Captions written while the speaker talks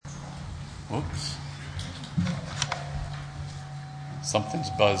Oops. Something's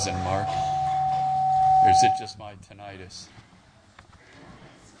buzzing, Mark. Or is it just my tinnitus?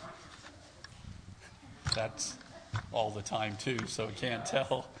 That's all the time, too, so I can't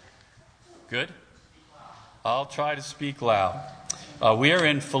tell. Good? I'll try to speak loud. We are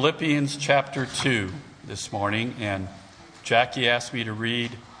in Philippians chapter 2 this morning, and Jackie asked me to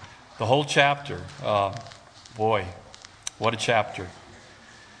read the whole chapter. Boy, what a chapter.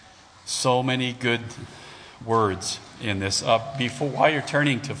 So many good words in this. While you're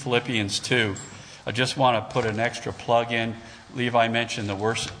turning to Philippians 2, I just want to put an extra plug in. Levi mentioned the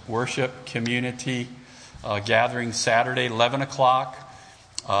worship community gathering Saturday, 11 o'clock.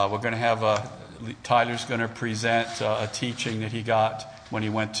 We're going to have Tyler's going to present a teaching that he got when he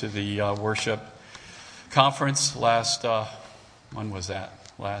went to the worship conference last, when was that?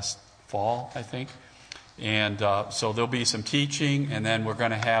 Last fall, I think. And so there'll be some teaching, and then we're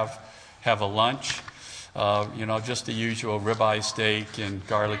going to have a lunch. Just the usual ribeye steak and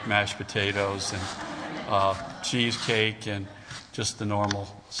garlic mashed potatoes and cheesecake and just the normal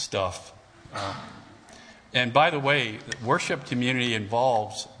stuff. And by the way, the worship community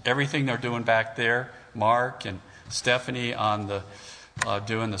involves everything they're doing back there. Mark and Stephanie on the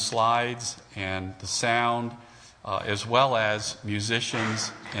doing the slides and the sound, as well as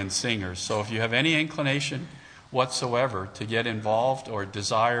musicians and singers. So if you have any inclination whatsoever to get involved or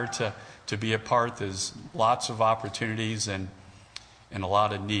desire to be a part, there's lots of opportunities and a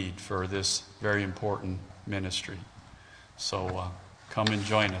lot of need for this very important ministry. So come and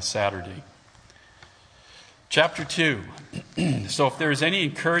join us Saturday. Chapter 2. So if there is any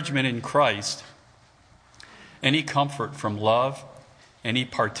encouragement in Christ, any comfort from love, any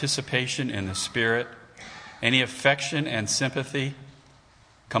participation in the Spirit, any affection and sympathy,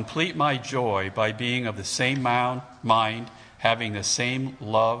 complete my joy by being of the same mind, having the same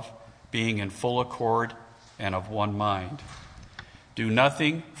love, being in full accord and of one mind. Do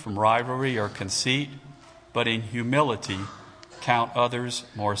nothing from rivalry or conceit, but in humility count others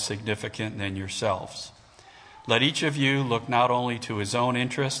more significant than yourselves. Let each of you look not only to his own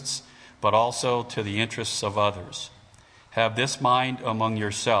interests, but also to the interests of others. Have this mind among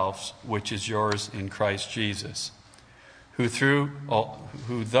yourselves, which is yours in Christ Jesus, who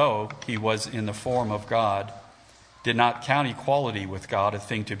though he was in the form of God, did not count equality with God a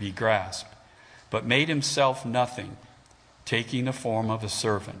thing to be grasped, but made himself nothing, taking the form of a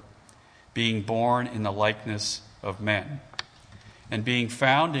servant, being born in the likeness of men. And being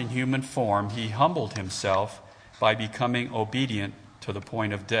found in human form, he humbled himself by becoming obedient to the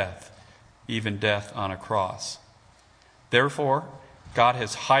point of death, even death on a cross. Therefore, God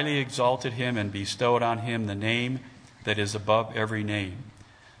has highly exalted him and bestowed on him the name that is above every name,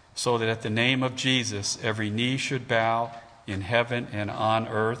 so that at the name of Jesus every knee should bow in heaven and on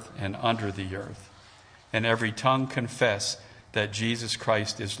earth and under the earth, and every tongue confess that Jesus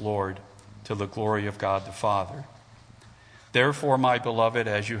Christ is Lord, to the glory of God the Father. Therefore, my beloved,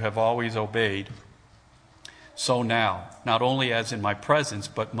 as you have always obeyed, so now, not only as in my presence,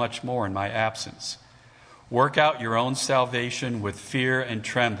 but much more in my absence. Work out your own salvation with fear and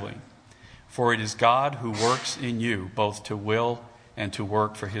trembling, for it is God who works in you both to will and to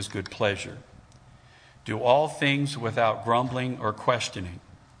work for his good pleasure. Do all things without grumbling or questioning,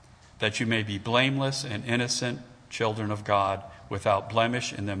 that you may be blameless and innocent children of God, without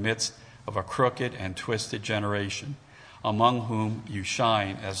blemish in the midst of a crooked and twisted generation, among whom you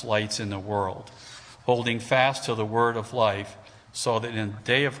shine as lights in the world, holding fast to the word of life, so that in the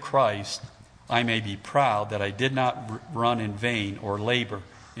day of Christ I may be proud that I did not run in vain or labor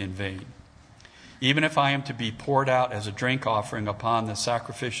in vain. Even if I am to be poured out as a drink offering upon the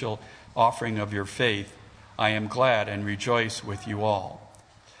sacrificial offering of your faith, I am glad and rejoice with you all.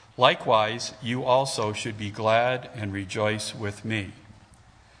 Likewise, you also should be glad and rejoice with me.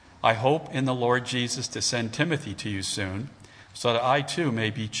 I hope in the Lord Jesus to send Timothy to you soon, so that I too may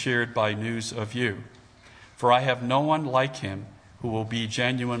be cheered by news of you. For I have no one like him who will be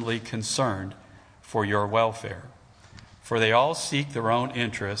genuinely concerned for your welfare. For they all seek their own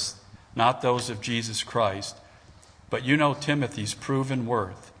interests, not those of Jesus Christ. But you know Timothy's proven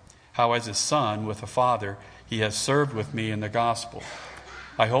worth, how as a son with a father he has served with me in the gospel.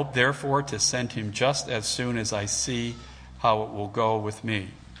 I hope therefore to send him just as soon as I see how it will go with me.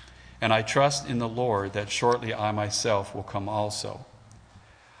 And I trust in the Lord that shortly I myself will come also.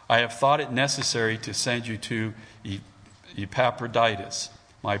 I have thought it necessary to send you to Epaphroditus,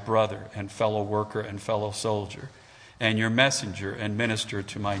 my brother and fellow worker and fellow soldier, and your messenger and minister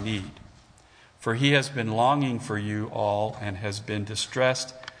to my need. For he has been longing for you all and has been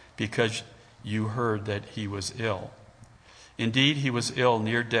distressed because you heard that he was ill. Indeed, he was ill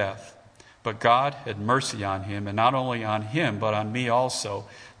near death, But God had mercy on him, and not only on him, but on me also,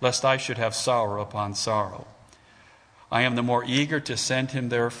 lest I should have sorrow upon sorrow. I am the more eager to send him,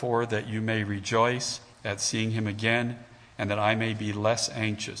 therefore, that you may rejoice at seeing him again, and that I may be less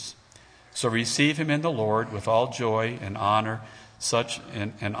anxious. So receive him in the Lord with all joy and honor such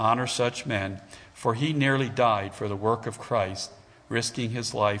men, for he nearly died for the work of Christ, risking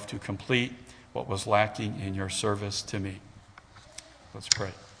his life to complete what was lacking in your service to me. Let's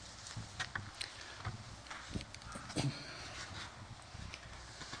pray.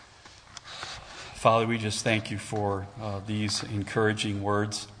 Father, we just thank you for these encouraging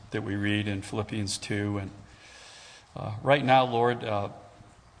words that we read in Philippians 2. And right now, Lord,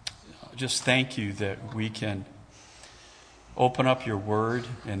 just thank you that we can open up your word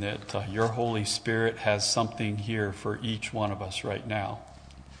and that your Holy Spirit has something here for each one of us right now.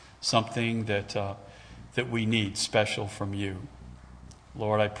 Something that we need special from you.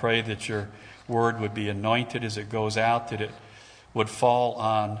 Lord, I pray that your word would be anointed as it goes out, that it would fall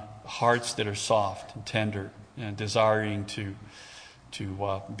on hearts that are soft and tender and desiring to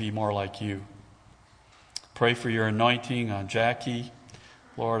be more like you. Pray for your anointing on Jackie.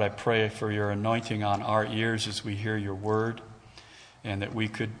 Lord, I pray for your anointing on our ears as we hear your word, and that we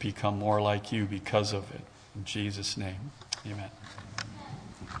could become more like you because of it. In Jesus' name, amen.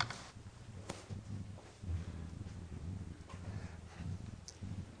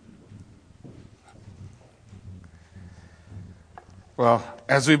 Well,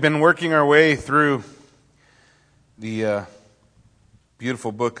 as we've been working our way through the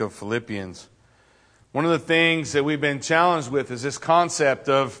beautiful book of Philippians, one of the things that we've been challenged with is this concept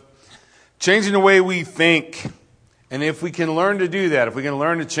of changing the way we think. And if we can learn to do that, if we can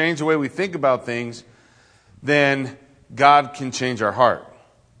learn to change the way we think about things, then God can change our heart.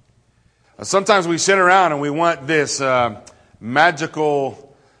 Sometimes we sit around and we want this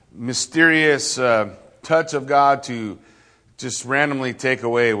magical, mysterious touch of God to just randomly take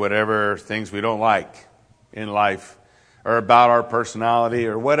away whatever things we don't like in life or about our personality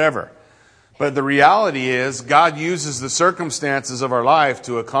or whatever. But the reality is God uses the circumstances of our life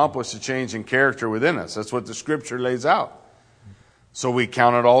to accomplish a change in character within us. That's what the scripture lays out. So we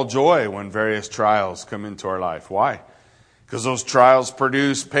count it all joy when various trials come into our life. Why? Because those trials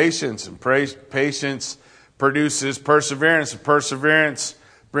produce patience, and patience produces perseverance, and perseverance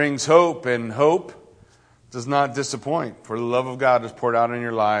brings hope, and hope does not disappoint, for the love of God is poured out in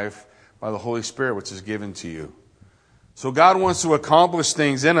your life by the Holy Spirit, which is given to you. So God wants to accomplish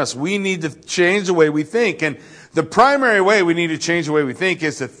things in us. We need to change the way we think. And the primary way we need to change the way we think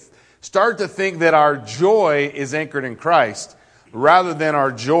is to start to think that our joy is anchored in Christ rather than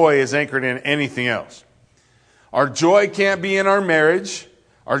our joy is anchored in anything else. Our joy can't be in our marriage.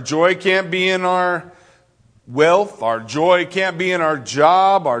 Our joy can't be in our wealth. Our joy can't be in our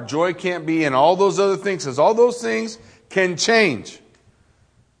job. Our joy can't be in all those other things, because all those things can change.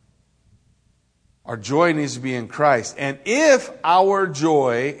 Our joy needs to be in Christ. And if our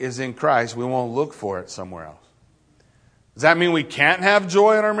joy is in Christ, we won't look for it somewhere else. Does that mean we can't have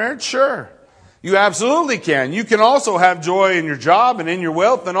joy in our marriage? Sure. You absolutely can. You can also have joy in your job and in your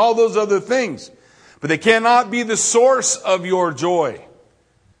wealth and all those other things. But they cannot be the source of your joy.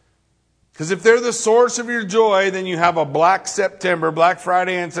 Because if they're the source of your joy, then you have a Black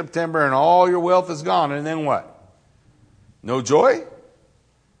Friday and September, and all your wealth is gone. And then what? No joy?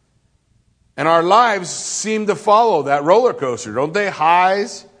 And our lives seem to follow that roller coaster, don't they? High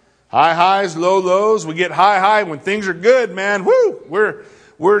highs, low lows. We get high when things are good, man. Woo!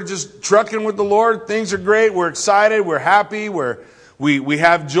 We're just trucking with the Lord. Things are great. We're excited. We're happy. We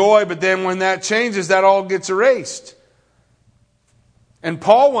have joy. But then when that changes, that all gets erased. And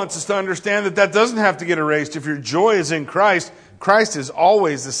Paul wants us to understand that doesn't have to get erased. If your joy is in Christ, Christ is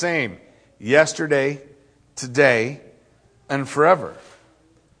always the same. Yesterday, today, and forever.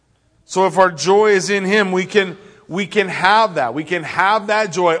 So if our joy is in Him, we can have that. We can have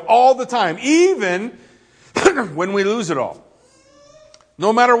that joy all the time, even when we lose it all.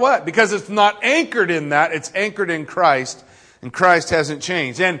 No matter what, because it's not anchored in that, it's anchored in Christ, and Christ hasn't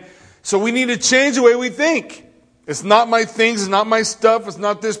changed. And so we need to change the way we think. It's not my things, it's not my stuff, it's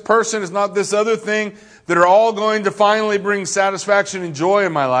not this person, it's not this other thing that are all going to finally bring satisfaction and joy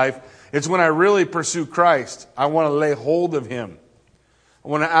in my life. It's when I really pursue Christ. I want to lay hold of Him. I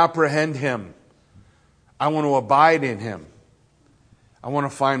want to apprehend Him. I want to abide in Him. I want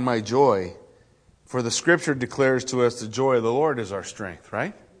to find my joy. For the Scripture declares to us the joy of the Lord is our strength,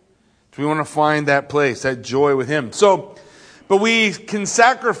 right? So we want to find that place, that joy with Him. But we can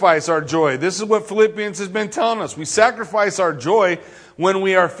sacrifice our joy. This is what Philippians has been telling us. We sacrifice our joy when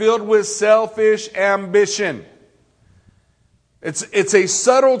we are filled with selfish ambition. It's a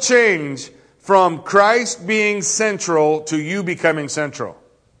subtle change from Christ being central to you becoming central.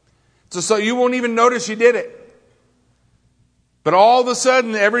 So you won't even notice you did it. But all of a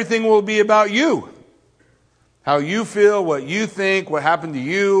sudden, everything will be about you. How you feel, what you think, what happened to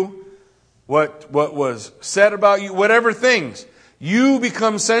you, what was said about you, whatever things. You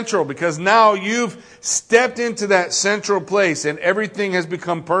become central because now you've stepped into that central place and everything has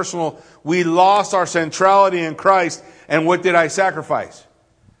become personal. We lost our centrality in Christ. And what did I sacrifice?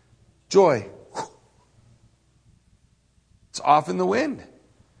 Joy. It's off in the wind.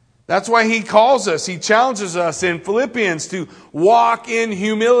 That's why he calls us, he challenges us in Philippians to walk in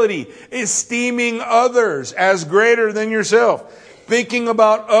humility, esteeming others as greater than yourself, thinking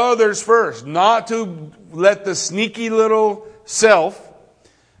about others first, not to let the sneaky little self.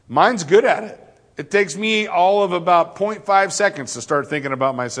 Mine's good at it. It takes me all of about 0.5 seconds to start thinking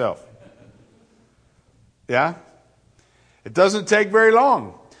about myself. Yeah? It doesn't take very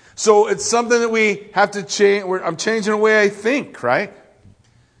long. So it's something that we have to change. I'm changing the way I think, right?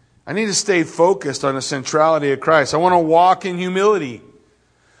 I need to stay focused on the centrality of Christ. I want to walk in humility.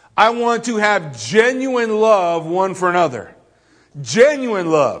 I want to have genuine love one for another.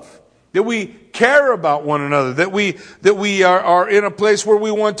 Genuine love. That we care about one another. That we are in a place where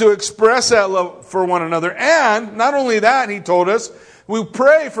we want to express that love for one another. And not only that, he told us, we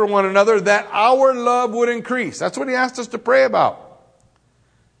pray for one another that our love would increase. That's what he asked us to pray about.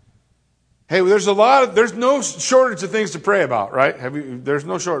 Hey, there's no shortage of things to pray about, right? There's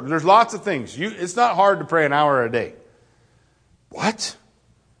no shortage. There's lots of things. It's not hard to pray an hour a day. What?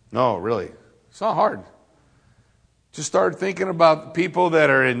 No, really. It's not hard. Just start thinking about the people that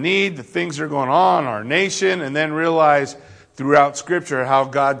are in need, the things that are going on, our nation, and then realize throughout Scripture how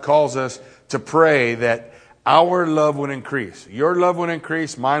God calls us to pray that our love would increase. Your love would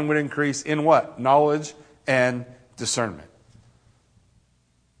increase, mine would increase in what? Knowledge and discernment.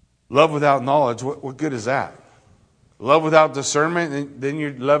 Love without knowledge, what good is that? Love without discernment, then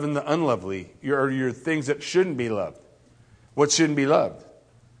you're loving the unlovely. You're things that shouldn't be loved. What shouldn't be loved?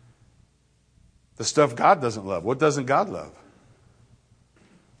 The stuff God doesn't love. What doesn't God love?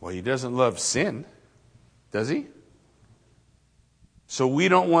 Well, he doesn't love sin, does he? So we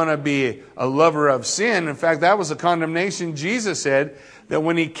don't want to be a lover of sin. In fact, that was a condemnation. Jesus said that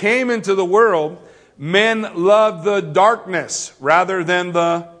when he came into the world, men loved the darkness rather than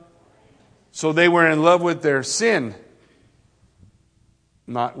so they were in love with their sin,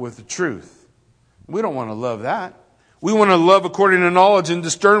 not with the truth. We don't want to love that. We want to love according to knowledge and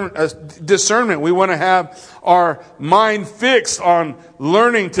discernment. We want to have our mind fixed on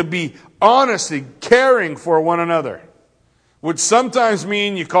learning to be honestly caring for one another. Which sometimes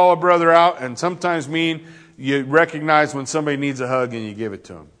mean you call a brother out and sometimes mean you recognize when somebody needs a hug and you give it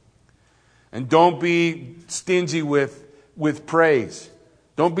to them. And don't be stingy with praise.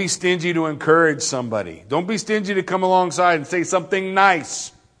 Don't be stingy to encourage somebody. Don't be stingy to come alongside and say something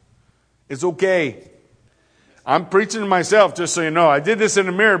nice. It's okay. I'm preaching to myself, just so you know. I did this in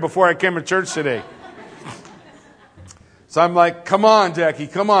the mirror before I came to church today. So I'm like, come on, Jackie,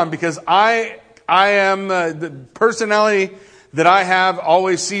 come on. Because I am, the personality that I have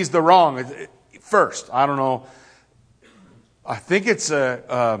always sees the wrong first. I don't know. I think it's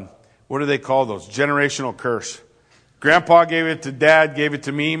what do they call those? Generational curse. Grandpa gave it to Dad, gave it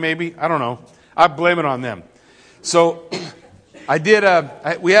to me, maybe. I don't know. I blame it on them. So we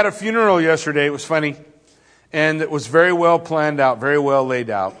had a funeral yesterday. It was funny. And it was very well planned out, very well laid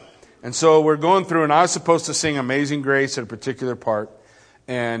out. And so we're going through, and I was supposed to sing Amazing Grace at a particular part.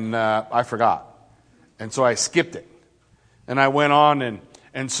 And I forgot. And so I skipped it. And I went on,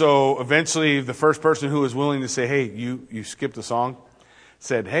 and so eventually the first person who was willing to say, hey, you skipped a song,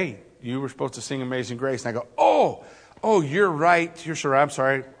 said, hey, you were supposed to sing Amazing Grace. And I go, oh, you're right. You're sure. I'm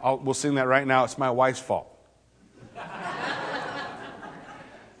sorry. We'll sing that right now. It's my wife's fault.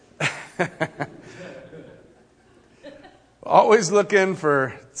 Always looking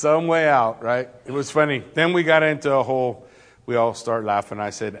for some way out, right? It was funny. Then we got into we all start laughing.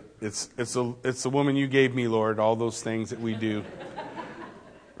 I said, it's the woman you gave me, Lord, all those things that we do.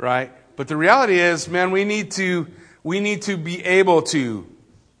 Right? But the reality is, man, we need to be able to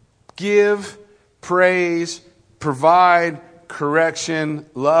give, praise, provide, correction,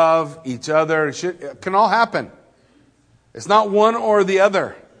 love each other. It can all happen. It's not one or the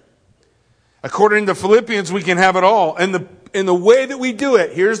other. According to Philippians, we can have it all. And in the way that we do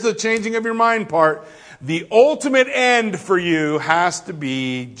it, here's the changing of your mind part. The ultimate end for you has to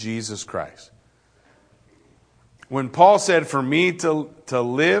be Jesus Christ. When Paul said, for me to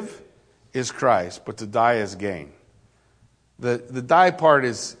live is Christ, but to die is gain. The die part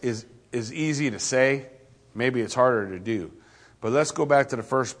is easy to say. Maybe it's harder to do. But let's go back to the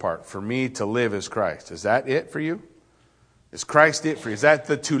first part. For me to live is Christ. Is that it for you? Is Christ it for you? Is that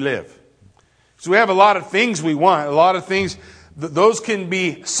the to live? So we have a lot of things we want. A lot of things, those can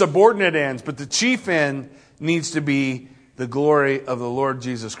be subordinate ends. But the chief end needs to be the glory of the Lord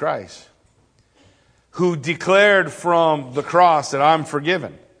Jesus Christ, who declared from the cross that I'm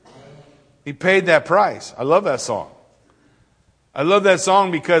forgiven. He paid that price. I love that song. I love that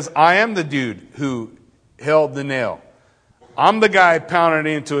song because I am the dude who held the nail. I'm the guy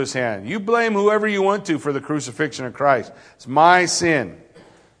pounding it into his hand. You blame whoever you want to for the crucifixion of Christ. It's my sin,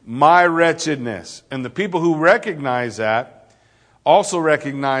 my wretchedness. And the people who recognize that also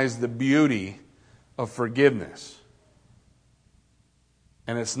recognize the beauty of forgiveness.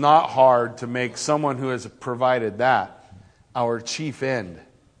 And it's not hard to make someone who has provided that our chief end.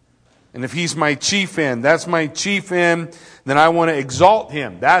 And if he's my chief end, that's my chief end, then I want to exalt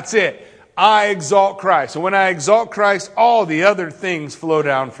him. That's it. I exalt Christ. And when I exalt Christ, all the other things flow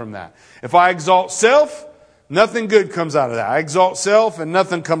down from that. If I exalt self, nothing good comes out of that. I exalt self and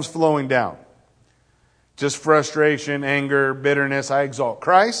nothing comes flowing down. Just frustration, anger, bitterness. I exalt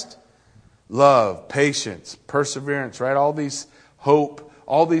Christ. Love, patience, perseverance, right? All these hope,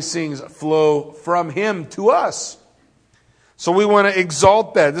 all these things flow from him to us. So we want to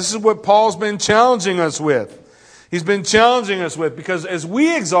exalt that. This is what Paul's been challenging us with. He's been challenging us with, because as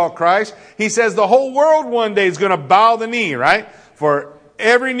we exalt Christ, he says the whole world one day is going to bow the knee, right? For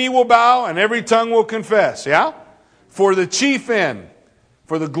every knee will bow and every tongue will confess, yeah? For the chief end,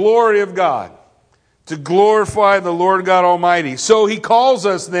 for the glory of God, to glorify the Lord God Almighty. So he calls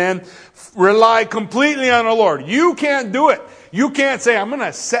us then, rely completely on the Lord. You can't do it. You can't say, I'm going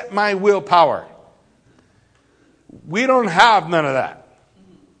to set my willpower. We don't have none of that.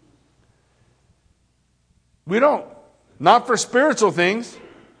 We don't. Not for spiritual things.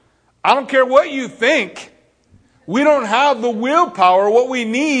 I don't care what you think. We don't have the willpower. What we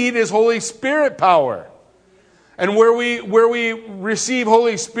need is Holy Spirit power. And where we receive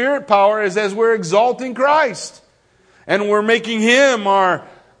Holy Spirit power is as we're exalting Christ. And we're making him our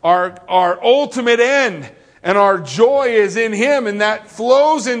ultimate end. And our joy is in him, and that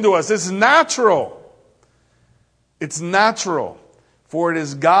flows into us. It's natural. It's natural. For it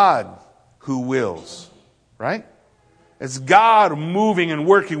is God who wills. Right? It's God moving and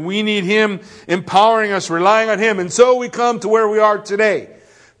working. We need him empowering us, relying on him. And so we come to where we are today.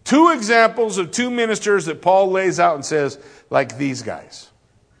 Two examples of two ministers that Paul lays out and says, like these guys.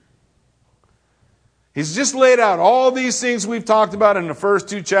 He's just laid out all these things we've talked about in the first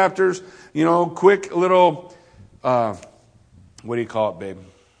two chapters. You know, quick little, what do you call it, babe?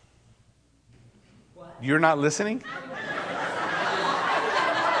 What? You're not listening?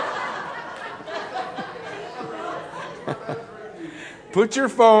 Put your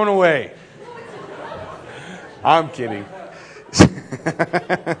phone away. I'm kidding.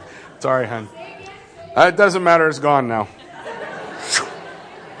 Sorry, hon. It doesn't matter. It's gone now.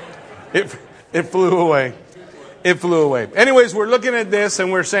 It flew away. It flew away. Anyways, we're looking at this and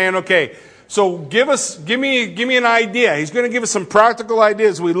we're saying, okay, so give me an idea. He's going to give us some practical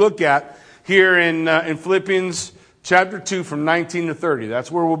ideas we look at here in Philippians chapter 2 from 19 to 30. That's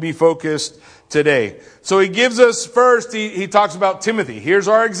where we'll be focused today. So he gives us first, he talks about Timothy. Here's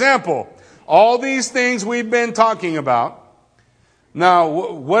our example. All these things we've been talking about. Now,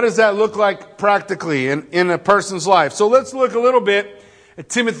 what does that look like practically in a person's life? So let's look a little bit at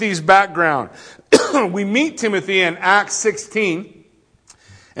Timothy's background. We meet Timothy in Acts 16.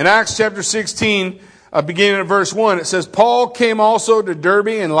 In Acts chapter 16, beginning at verse 1, it says, Paul came also to Derbe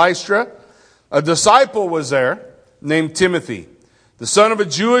and Lystra. A disciple was there named Timothy, the son of a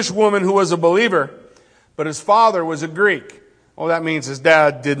Jewish woman who was a believer, but his father was a Greek. Well, that means his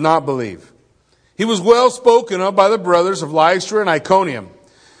dad did not believe. He was well spoken of by the brothers of Lystra and Iconium.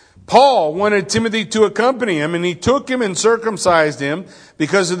 Paul wanted Timothy to accompany him, and he took him and circumcised him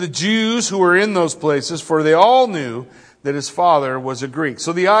because of the Jews who were in those places, for they all knew that his father was a Greek.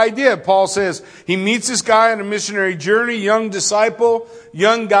 So the idea, Paul says, he meets this guy on a missionary journey, young disciple,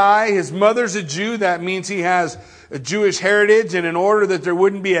 young guy. His mother's a Jew. That means he has a Jewish heritage, and in order that there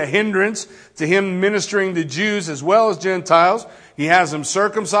wouldn't be a hindrance to him ministering to Jews as well as Gentiles, he has them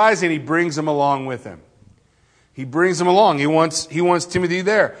circumcised and he brings them along with him. He brings them along. He wants Timothy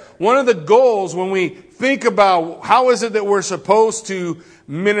there. One of the goals when we think about how is it that we're supposed to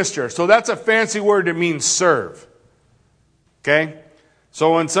minister. So that's a fancy word that means serve. Okay?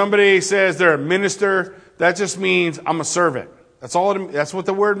 So when somebody says they're a minister, that just means I'm a servant. That's what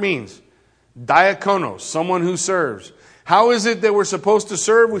the word means. Diakonos, someone who serves. How is it that we're supposed to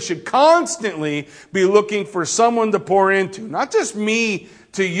serve? We should constantly be looking for someone to pour into. Not just me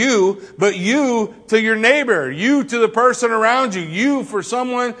to you, but you to your neighbor, you to the person around you, you for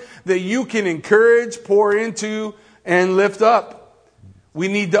someone that you can encourage, pour into, and lift up. We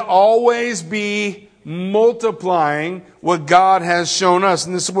need to always be multiplying what God has shown us.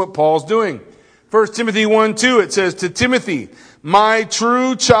 And this is what Paul's doing. 1 Timothy 1:2, it says, to Timothy, my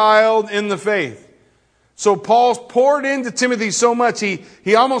true child in the faith. So Paul's poured into Timothy so much,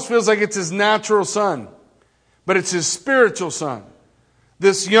 he almost feels like it's his natural son. But it's his spiritual son.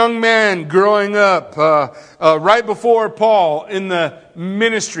 This young man growing up right before Paul in the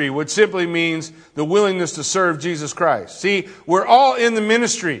ministry, which simply means the willingness to serve Jesus Christ. See, we're all in the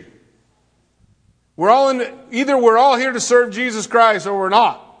ministry. Either we're all here to serve Jesus Christ or we're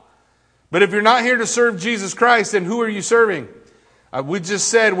not. But if you're not here to serve Jesus Christ, then who are you serving? We just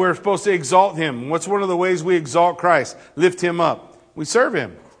said we're supposed to exalt Him. What's one of the ways we exalt Christ? Lift Him up. We serve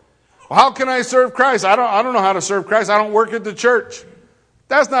Him. Well, how can I serve Christ? I don't know how to serve Christ. I don't work at the church.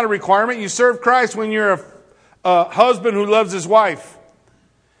 That's not a requirement. You serve Christ when you're a husband who loves his wife.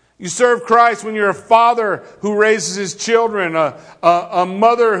 You serve Christ when you're a father who raises his children, a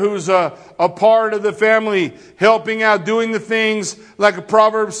mother who's a part of the family, helping out, doing the things like a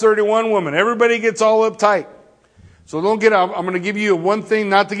Proverbs 31 woman. Everybody gets all uptight. So don't get up. I'm going to give you one thing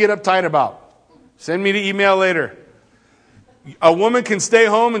not to get uptight about. Send me the email later. A woman can stay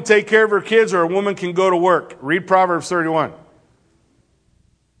home and take care of her kids, or a woman can go to work. Read Proverbs 31.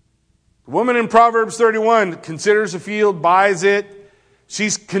 The woman in Proverbs 31 considers a field, buys it.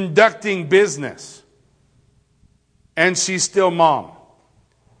 She's conducting business. And she's still mom.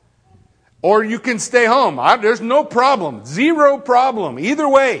 Or you can stay home. There's no problem. Zero problem. Either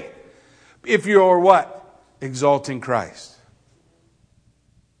way. If you're what? Exalting Christ.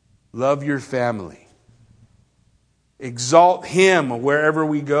 Love your family. Exalt Him wherever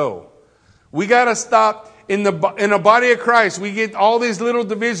we go. We got to stop. In a body of Christ, we get all these little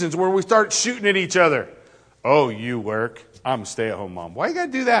divisions where we start shooting at each other. Oh, you work. I'm a stay-at-home mom. Why you got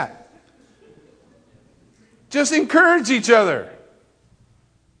to do that? Just encourage each other.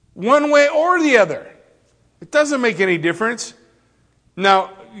 One way or the other. It doesn't make any difference.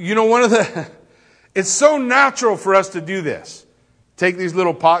 Now, you know, it's so natural for us to do this. Take these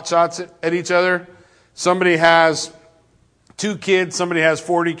little pot shots at each other. Somebody has 2 kids, somebody has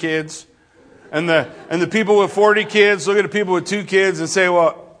 40 kids. And the people with 40 kids look at the people with 2 kids and say,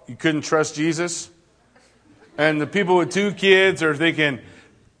 well, you couldn't trust Jesus? And the people with 2 kids are thinking,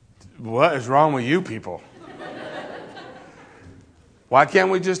 what is wrong with you people? Why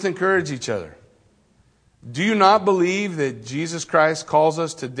can't we just encourage each other? Do you not believe that Jesus Christ calls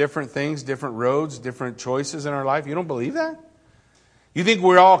us to different things, different roads, different choices in our life? You don't believe that? You think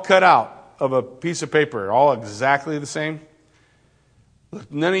we're all cut out of a piece of paper, all exactly the same?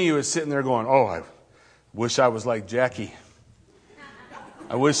 Look, none of you is sitting there going, oh, I wish I was like Jackie.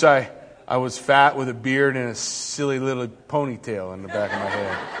 I wish I was fat with a beard and a silly little ponytail in the back of my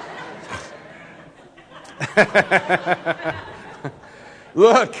head.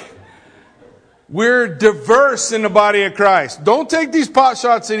 Look, we're diverse in the body of Christ. Don't take these pot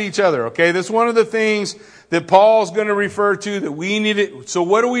shots at each other, okay? That's one of the things that Paul's going to refer to that we need it. So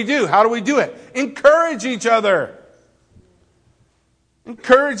what do? How do we do it? Encourage each other.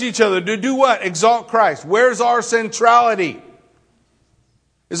 Encourage each other to do what? Exalt Christ. Where's our centrality?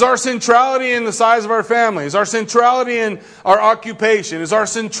 Is our centrality in the size of our family? Is our centrality in our occupation? Is our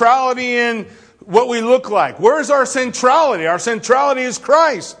centrality in what we look like? Where's our centrality? Our centrality is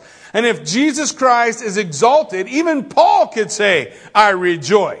Christ. And if Jesus Christ is exalted, even Paul could say, I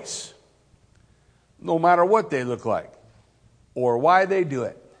rejoice. No matter what they look like or why they do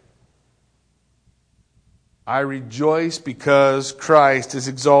it. I rejoice because Christ is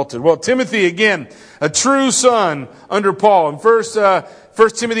exalted. Well, Timothy, again, a true son under Paul. In 1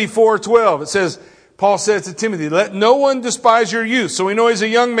 Timothy 4:12, it says, Paul says to Timothy, let no one despise your youth. So we know he's a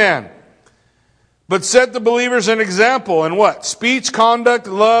young man. But set the believers an example in what? Speech, conduct,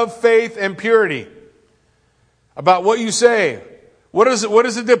 love, faith, and purity. About what you say. What is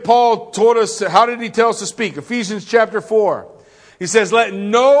it that Paul told us? How did he tell us to speak? Ephesians chapter 4. He says, let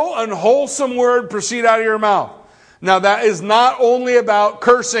no unwholesome word proceed out of your mouth. Now that is not only about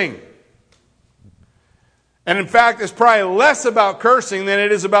cursing. And in fact, it's probably less about cursing than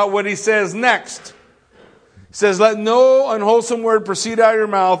it is about what he says next. He says, let no unwholesome word proceed out of your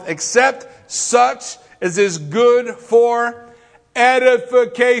mouth except such as is good for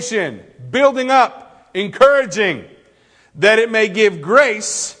edification, building up, encouraging, that it may give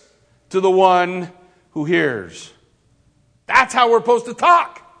grace to the one who hears. That's how we're supposed to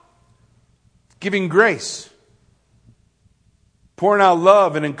talk. Giving grace. pouring out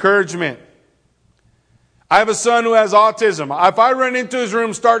love and encouragement. I have a son who has autism. If I run into his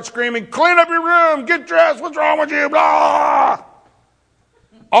room, start screaming, clean up your room, get dressed, what's wrong with you, blah.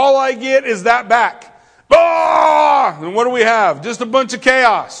 All I get is that back. Blah! And what do we have? Just a bunch of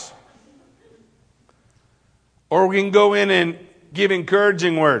chaos. Or we can go in and give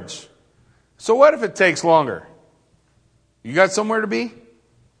encouraging words. So what if it takes longer? You got somewhere to be?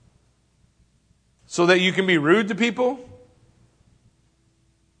 So that you can be rude to people?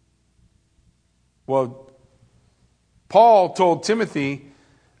 Well, Paul told Timothy,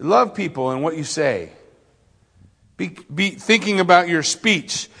 love people and what you say. Be thinking about your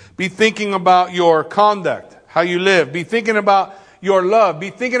speech. Be thinking about your conduct, how you live. Be thinking about your love. Be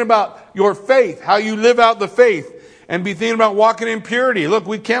thinking about your faith, how you live out the faith. And be thinking about walking in purity. Look,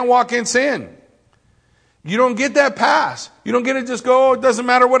 we can't walk in sin. You don't get that pass. You don't get to just go, oh, it doesn't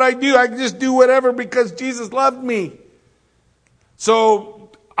matter what I do. I can just do whatever because Jesus loved me. So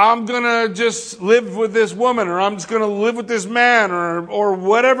I'm going to just live with this woman, or I'm just going to live with this man, or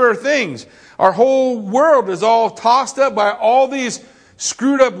whatever things. Our whole world is all tossed up by all these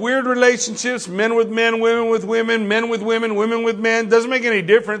screwed up weird relationships, men with men, women with women, men with women, women with men. Doesn't make any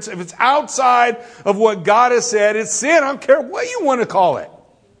difference. If it's outside of what God has said, it's sin. I don't care what you want to call it.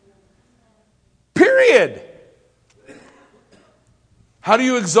 Period. How do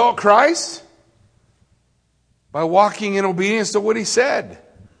you exalt Christ? By walking in obedience to what He said.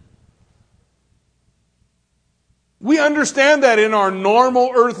 We understand that in our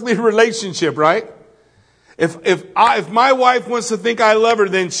normal earthly relationship, right? If my wife wants to think I love her,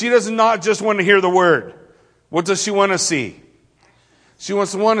 then she does not just want to hear the word. What does she want to see? She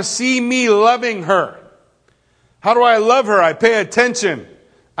wants to see me loving her. How do I love her? I pay attention.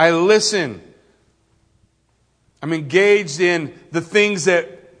 I listen. I'm engaged in the things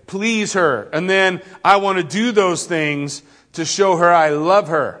that please her. And then I want to do those things to show her I love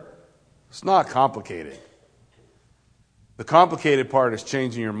her. It's not complicated. The complicated part is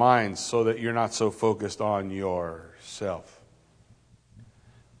changing your mind so that you're not so focused on yourself.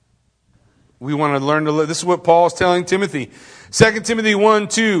 We want to learn to live. This is what Paul is telling Timothy. 2 Timothy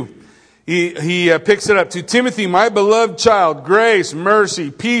 1:2. He picks it up. To Timothy, my beloved child, grace,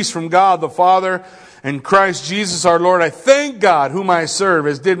 mercy, peace from God the Father and Christ Jesus our Lord. I thank God whom I serve,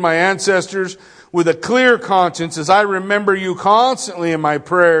 as did my ancestors, with a clear conscience, as I remember you constantly in my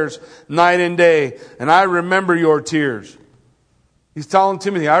prayers night and day, and I remember your tears. He's telling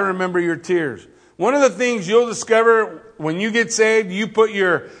Timothy, I remember your tears. One of the things you'll discover when you get saved, you put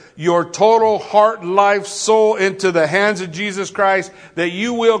your total heart, life, soul into the hands of Jesus Christ, that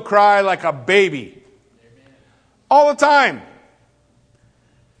you will cry like a baby. All the time.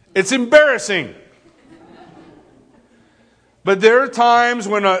 It's embarrassing. But there are times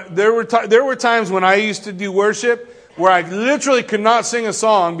when there were times when I used to do worship where I literally could not sing a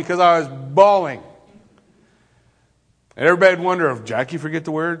song because I was bawling. And everybody would wonder, if Jackie forget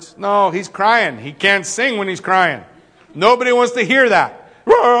the words? No, he's crying. He can't sing when he's crying. Nobody wants to hear that.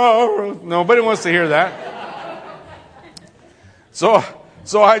 Nobody wants to hear that. So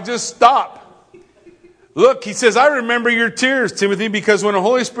I just stop. Look, he says, I remember your tears, Timothy, because when the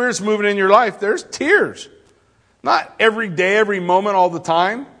Holy Spirit's moving in your life, there's tears. Not every day, every moment, all the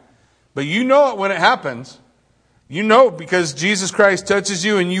time. But you know it when it happens. You know it because Jesus Christ touches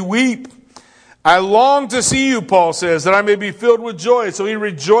you and you weep. I long to see you, Paul says, that I may be filled with joy. So he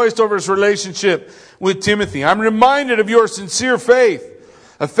rejoiced over his relationship with Timothy. I'm reminded of your sincere faith,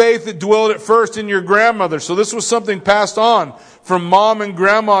 a faith that dwelled at first in your grandmother. So this was something passed on from mom and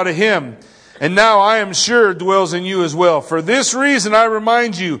grandma to him. And now I am sure dwells in you as well. For this reason I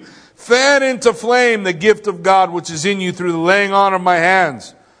remind you, fan into flame the gift of God which is in you through the laying on of my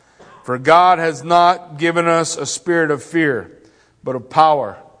hands. For God has not given us a spirit of fear, but of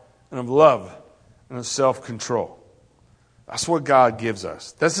power and of love and of self-control. That's what God gives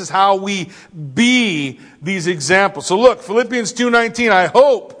us. This is how we be these examples. So look, Philippians 2:19, I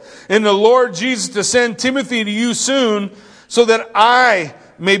hope in the Lord Jesus to send Timothy to you soon so that I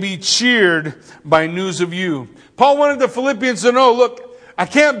may be cheered by news of you. Paul wanted the Philippians to know, look, I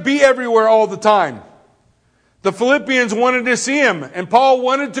can't be everywhere all the time. The Philippians wanted to see him, and Paul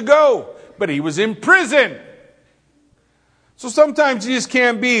wanted to go, but he was in prison. So sometimes you just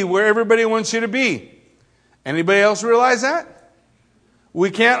can't be where everybody wants you to be. Anybody else realize that? We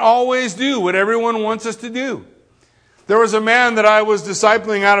can't always do what everyone wants us to do. There was a man that I was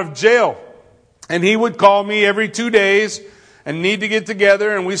discipling out of jail, and he would call me every 2 days and need to get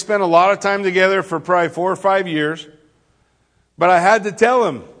together, and we spent a lot of time together for probably 4 or 5 years. But I had to tell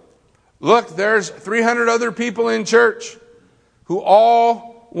him, look, there's 300 other people in church who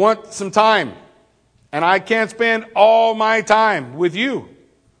all want some time. And I can't spend all my time with you.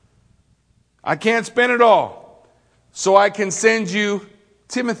 I can't spend it all. So I can send you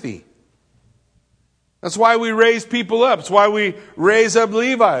Timothy. That's why we raise people up. That's why we raise up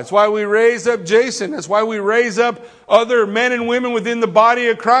Levi. That's why we raise up Jason. That's why we raise up other men and women within the body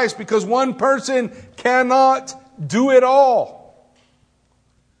of Christ. Because one person cannot do it all.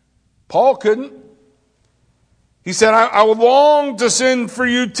 Paul couldn't. He said, I long to send for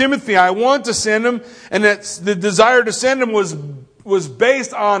you Timothy. I want to send him. And that's the desire to send him was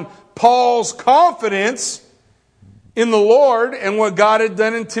based on Paul's confidence in the Lord and what God had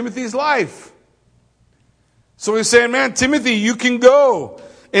done in Timothy's life. So he's saying, man, Timothy, you can go.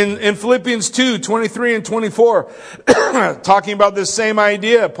 In Philippians 2, 23 and 24, talking about this same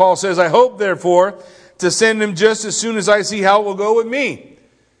idea, Paul says, I hope, therefore, to send him just as soon as I see how it will go with me.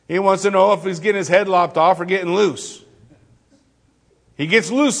 He wants to know if he's getting his head lopped off or getting loose. He gets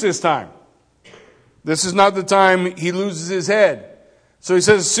loose this time. This is not the time he loses his head. So he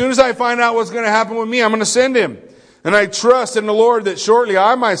says, as soon as I find out what's going to happen with me, I'm going to send him. And I trust in the Lord that shortly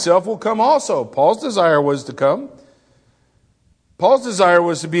I myself will come also. Paul's desire was to come. Paul's desire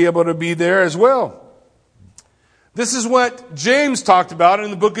was to be able to be there as well. This is what James talked about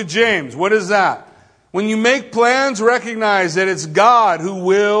in the book of James. What is that? When you make plans, recognize that it's God who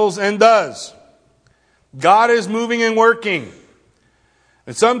wills and does. God is moving and working.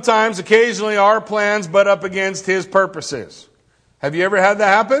 And sometimes, occasionally, our plans butt up against His purposes. Have you ever had that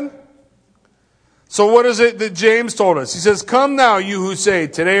happen? So what is it that James told us? He says, come now, you who say,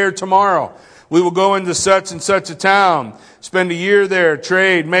 today or tomorrow, we will go into such and such a town, spend a year there,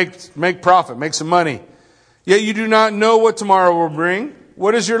 trade, make profit, make some money. Yet you do not know what tomorrow will bring.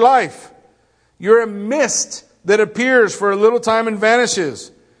 What is your life? You're a mist that appears for a little time and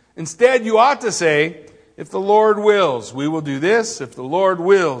vanishes. Instead, you ought to say, if the Lord wills, we will do this. If the Lord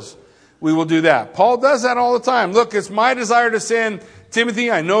wills, we will do that. Paul does that all the time. Look, it's my desire to send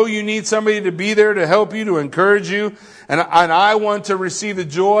Timothy. I know you need somebody to be there to help you, to encourage you. And I want to receive the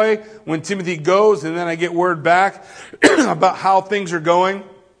joy when Timothy goes, and then I get word back about how things are going.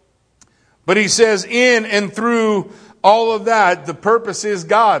 But he says, in and through all of that, the purpose is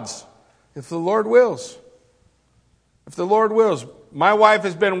God's. If the Lord wills. If the Lord wills. My wife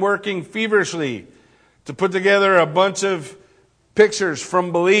has been working feverishly to put together a bunch of pictures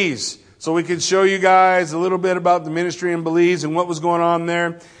from Belize so we could show you guys a little bit about the ministry in Belize and what was going on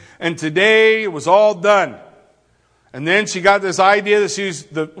there. And today it was all done. And then she got this idea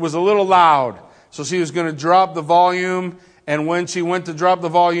that was a little loud. So she was going to drop the volume. And when she went to drop the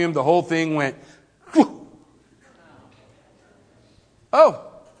volume, the whole thing went, whew. Oh.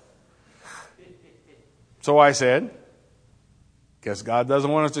 So I said, guess God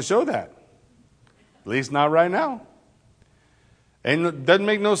doesn't want us to show that. At least not right now. And it doesn't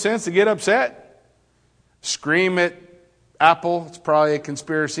make no sense to get upset. Scream at Apple. It's probably a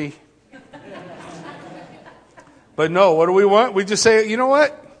conspiracy. But no, what do we want? We just say, you know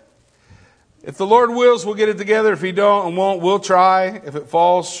what? If the Lord wills, we'll get it together. If He don't and won't, we'll try. If it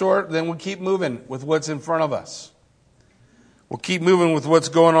falls short, then we'll keep moving with what's in front of us. We'll keep moving with what's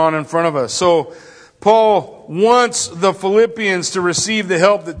going on in front of us. So Paul wants the Philippians to receive the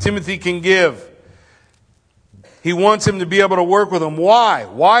help that Timothy can give. He wants him to be able to work with them. Why?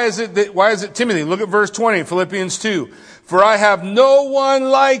 Why is it Timothy? Look at verse 20, Philippians 2. For I have no one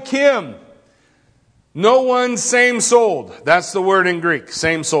like him. No one same-souled. That's the word in Greek,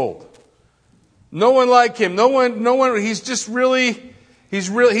 same-souled. No one like him. No one, he's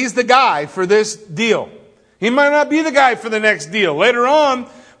the guy for this deal. He might not be the guy for the next deal. Later on,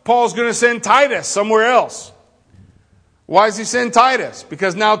 Paul's going to send Titus somewhere else. Why does he send Titus?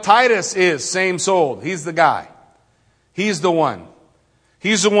 Because now Titus is same-souled. He's the guy. He's the one.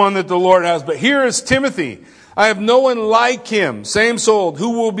 He's the one that the Lord has. But here is Timothy. I have no one like him, same-souled,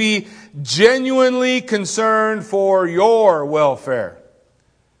 who will be genuinely concerned for your welfare.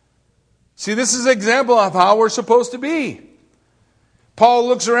 See, this is an example of how we're supposed to be. Paul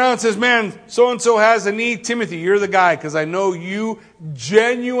looks around and says, man, so-and-so has a need. Timothy, you're the guy because I know you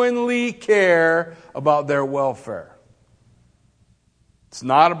genuinely care about their welfare. It's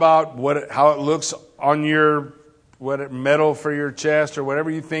not about how it looks on your medal for your chest or whatever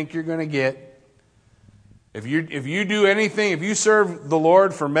you think you're going to get. If you do anything, if you serve the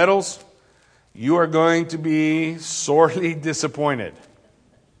Lord for medals, you are going to be sorely disappointed.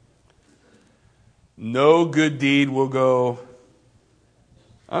 No good deed will go.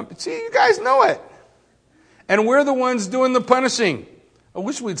 See, you guys know it. And we're the ones doing the punishing. I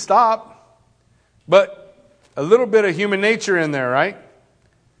wish we'd stop. But a little bit of human nature in there, right?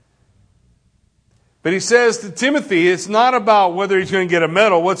 But he says to Timothy, it's not about whether he's going to get a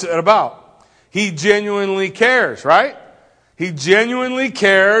medal. What's it about? He genuinely cares, right? He genuinely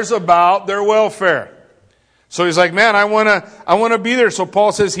cares about their welfare. So he's like, man, I want to be there. So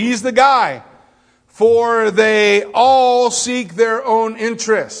Paul says he's the guy. For they all seek their own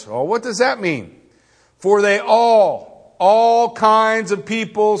interests. Well, what does that mean? For they all kinds of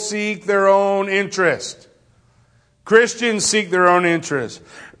people seek their own interest. Christians seek their own interest.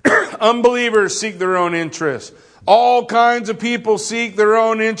 Unbelievers seek their own interest. All kinds of people seek their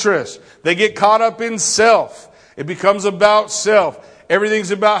own interest. They get caught up in self. It becomes about self.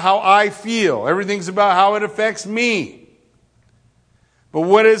 Everything's about how I feel. Everything's about how it affects me. But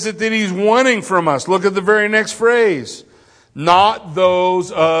what is it that he's wanting from us? Look at the very next phrase. Not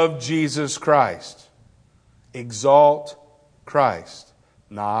those of Jesus Christ. Exalt Christ,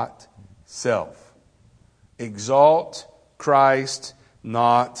 not self. Exalt Christ,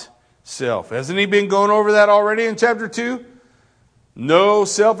 not self. Hasn't he been going over that already in chapter 2? No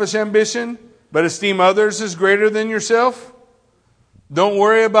selfish ambition, but esteem others as greater than yourself. Don't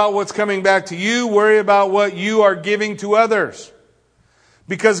worry about what's coming back to you. Worry about what you are giving to others.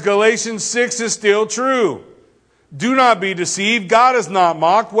 Because Galatians 6 is still true. Do not be deceived. God is not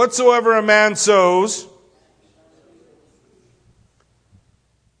mocked. Whatsoever a man sows,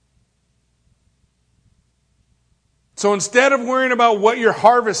 so instead of worrying about what you're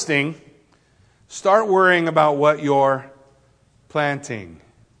harvesting, start worrying about what you're planting.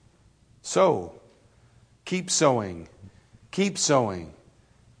 Sow. Keep sowing. Keep sowing.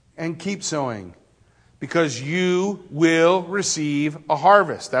 And keep sowing. Because you will receive a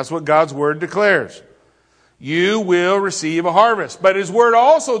harvest. That's what God's Word declares. You will receive a harvest. But His Word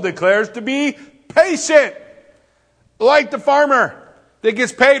also declares to be patient. Like the farmer that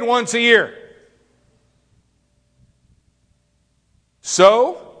gets paid once a year.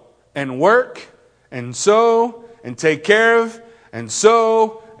 Sow and work and sow and take care of and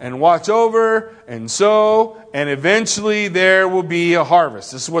sow and watch over and sow, and eventually there will be a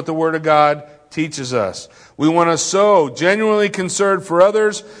harvest. This is what the Word of God teaches us. We want to sow, genuinely concerned for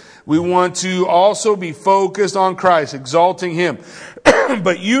others. We want to also be focused on Christ, exalting Him.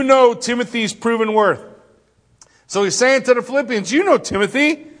 But you know Timothy's proven worth. So he's saying to the Philippians, you know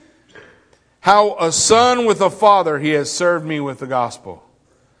Timothy, how a son with a father he has served me with the gospel.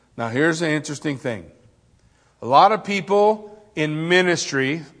 Now here's an interesting thing. A lot of people in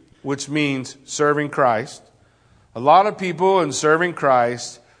ministry, which means serving Christ, a lot of people in serving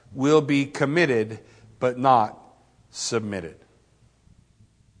Christ will be committed but not submitted.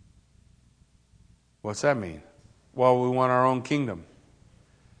 What's that mean? Well, we want our own kingdom.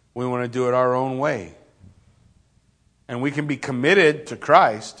 We want to do it our own way. And we can be committed to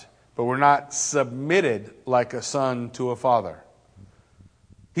Christ, but we're not submitted like a son to a father.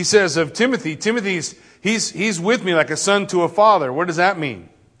 He says of Timothy, he's with me like a son to a father. What does that mean?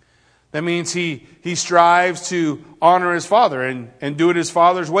 That means he strives to honor his father and do it his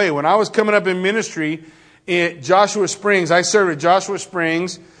father's way. When I was coming up in ministry at Joshua Springs, I served at Joshua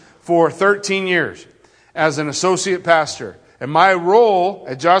Springs for 13 years as an associate pastor. And my role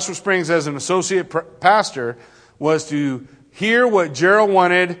at Joshua Springs as an associate pastor was to hear what Gerald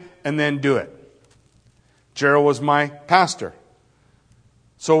wanted and then do it. Gerald was my pastor.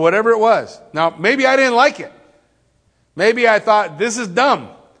 So whatever it was. Now, maybe I didn't like it. Maybe I thought, this is dumb.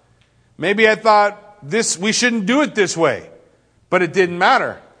 Maybe I thought, we shouldn't do it this way. But it didn't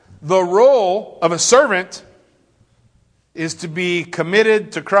matter. The role of a servant is to be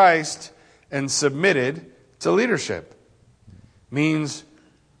committed to Christ and submitted to leadership. Means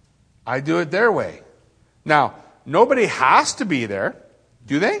I do it their way. Now, nobody has to be there,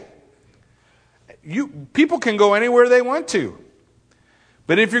 do they? People can go anywhere they want to.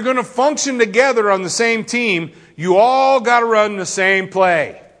 But if you're going to function together on the same team, you all got to run the same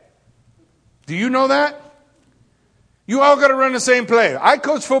play. Do you know that? You all got to run the same play. I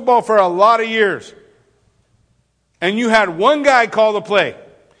coached football for a lot of years. And you had one guy call the play.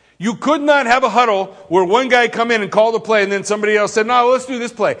 You could not have a huddle where one guy come in and call the play and then somebody else said, no, let's do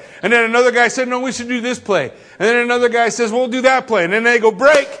this play. And then another guy said, no, we should do this play. And then another guy says, we'll do that play. And then they go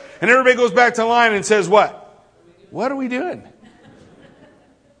break and everybody goes back to the line and says what? What are we doing?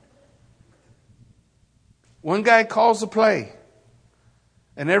 One guy calls the play.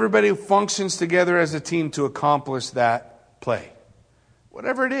 And everybody functions together as a team to accomplish that play.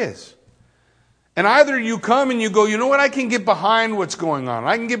 Whatever it is. And either you come and you go, you know what, I can get behind what's going on.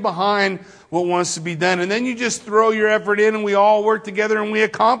 I can get behind what wants to be done. And then you just throw your effort in and we all work together and we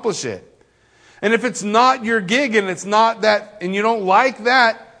accomplish it. And if it's not your gig and it's not that, and you don't like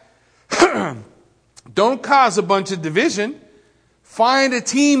that, don't cause a bunch of division. Find a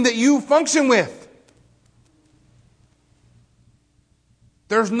team that you function with.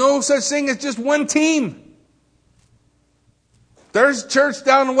 There's no such thing as just one team. There's church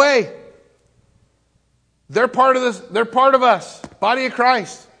down the way. They're part of this. They're part of us, body of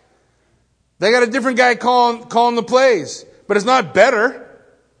Christ. They got a different guy calling the plays, but it's not better,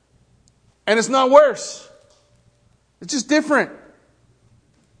 and it's not worse. It's just different.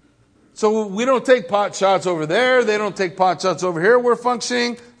 So we don't take pot shots over there. They don't take pot shots over here. We're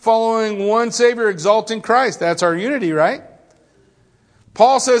functioning, following one Savior, exalting Christ. That's our unity, right?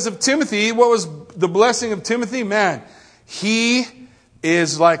 Paul says of Timothy, what was the blessing of Timothy? Man, he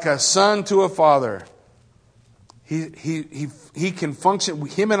is like a son to a father. He can function.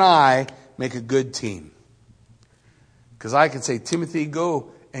 Him and I make a good team. Because I can say, Timothy,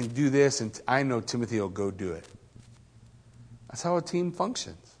 go and do this, and I know Timothy will go do it. That's how a team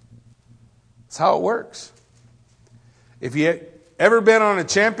functions. That's how it works. If you ever been on a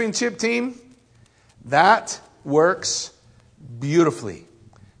championship team, that works beautifully.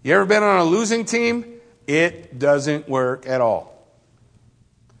 You ever been on a losing team? It doesn't work at all.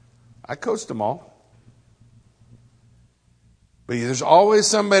 I coached them all. But there's always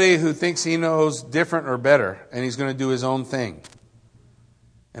somebody who thinks he knows different or better, and he's going to do his own thing.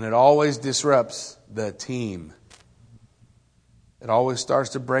 And it always disrupts the team. It always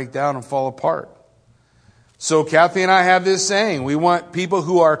starts to break down and fall apart. So Kathy and I have this saying. We want people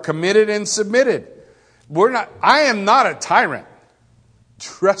who are committed and submitted. I am not a tyrant.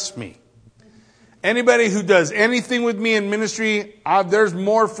 Trust me. Anybody who does anything with me in ministry, there's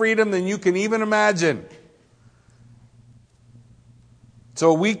more freedom than you can even imagine.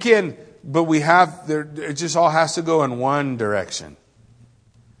 So we can, but we have, it just all has to go in one direction.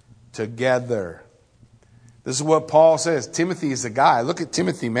 Together. This is what Paul says. Timothy is the guy. Look at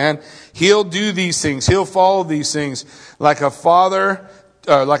Timothy, man. He'll do these things. He'll follow these things like a father,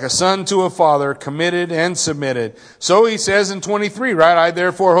 like a son to a father, committed and submitted. So he says in 23, right? I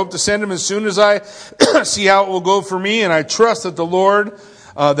therefore hope to send him as soon as I see how it will go for me. And I trust that the Lord,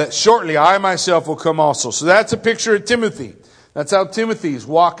 that shortly I myself will come also. So that's a picture of Timothy. That's how Timothy's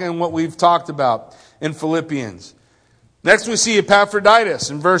walking what we've talked about in Philippians. Next we see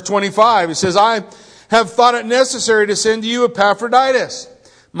Epaphroditus in verse 25. He says, I have thought it necessary to send to you Epaphroditus,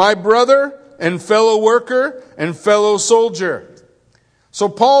 my brother and fellow worker and fellow soldier. So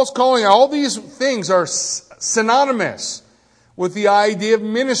Paul's calling all these things are synonymous with the idea of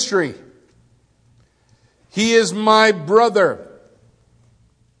ministry. He is my brother.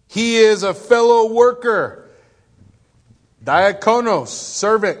 He is a fellow worker. Diakonos,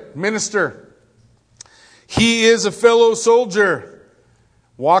 servant, minister. He is a fellow soldier,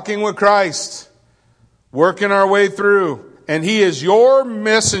 walking with Christ, working our way through. And he is your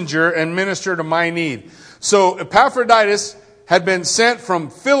messenger and minister to my need. So Epaphroditus had been sent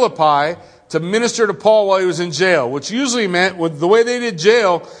from Philippi to minister to Paul while he was in jail, which usually meant, with the way they did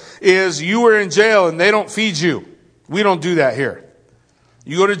jail, is you were in jail and they don't feed you. We don't do that here.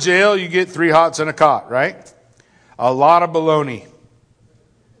 You go to jail, you get 3 hots and a cot, right? A lot of baloney.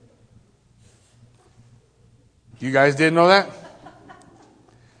 You guys didn't know that?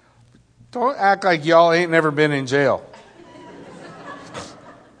 Don't act like y'all ain't never been in jail.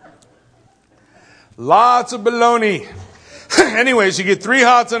 Lots of baloney. Anyways, you get 3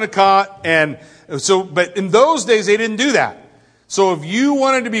 hots and a cot, and so, but in those days they didn't do that. So if you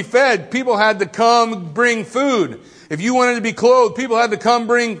wanted to be fed, people had to come bring food. If you wanted to be clothed, people had to come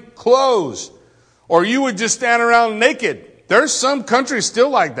bring clothes. Or you would just stand around naked. There's some countries still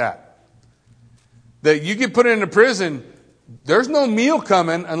like that. That you get put into prison, there's no meal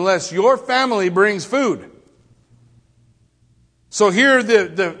coming unless your family brings food. So here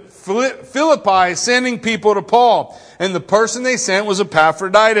the Philippi is sending people to Paul. And the person they sent was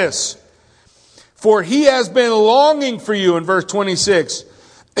Epaphroditus. For he has been longing for you, in verse 26.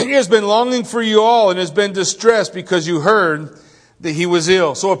 He has been longing for you all and has been distressed because you heard that he was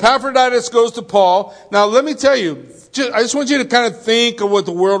ill. So Epaphroditus goes to Paul. Now let me tell you, I just want you to kind of think of what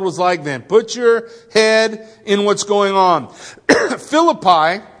the world was like then. Put your head in what's going on.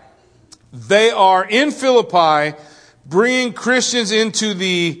 Philippi, they are in Philippi bringing Christians into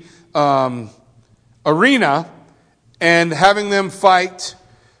the arena and having them fight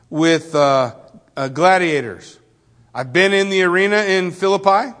with gladiators. I've been in the arena in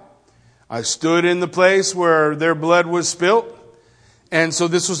Philippi. I stood in the place where their blood was spilt. And so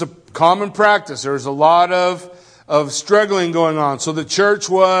this was a common practice. There was a lot of struggling going on. So the church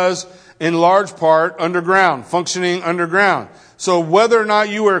was, in large part, underground, functioning underground. So whether or not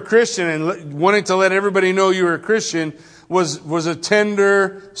you were a Christian and wanting to let everybody know you were a Christian was a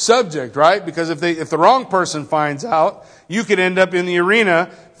tender subject, right? Because if the wrong person finds out, you could end up in the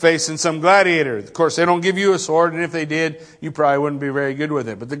arena facing some gladiator. Of course, they don't give you a sword, and if they did, you probably wouldn't be very good with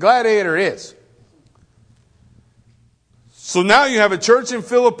it. But the gladiator is. So now you have a church in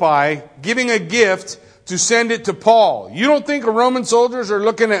Philippi giving a gift to send it to Paul. You don't think the Roman soldiers are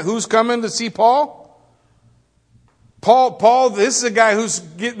looking at who's coming to see Paul? Paul, this is a guy who's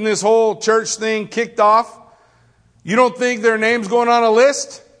getting this whole church thing kicked off. You don't think their name's going on a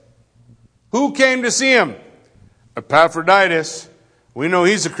list? Who came to see him? Epaphroditus. We know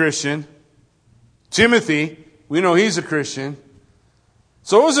he's a Christian. Timothy. We know he's a Christian.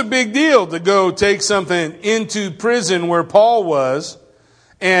 So it was a big deal to go take something into prison where Paul was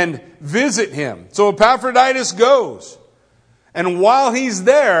and visit him. So Epaphroditus goes. And while he's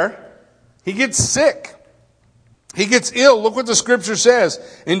there, he gets sick. He gets ill. Look what the scripture says.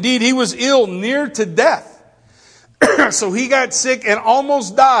 Indeed, he was ill near to death. So he got sick and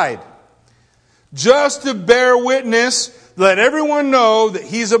almost died. Just to bear witness, let everyone know that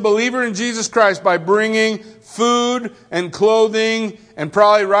he's a believer in Jesus Christ by bringing food and clothing and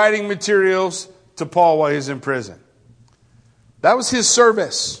probably writing materials to Paul while he's in prison. That was his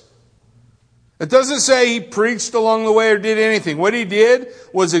service. It doesn't say he preached along the way or did anything. What he did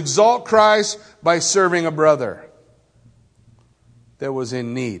was exalt Christ by serving a brother that was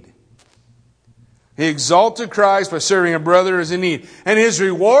in need. He exalted Christ by serving a brother who is in need. And his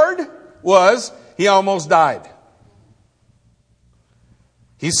reward was he almost died.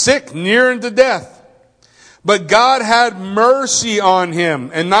 He's sick, near unto death. But God had mercy on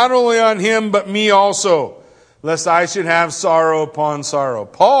him, and not only on him, but me also, lest I should have sorrow upon sorrow.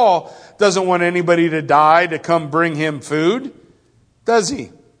 Paul doesn't want anybody to die to come bring him food, does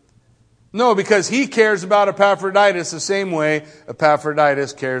he? No, because he cares about Epaphroditus the same way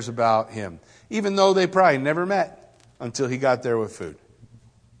Epaphroditus cares about him. Even though they probably never met until he got there with food.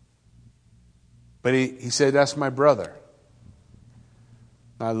 But he said, that's my brother.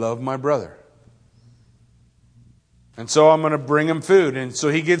 I love my brother. And so I'm going to bring him food. And so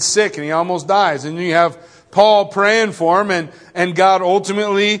he gets sick and he almost dies. And you have Paul praying for him and God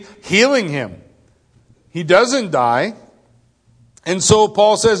ultimately healing him. He doesn't die. And so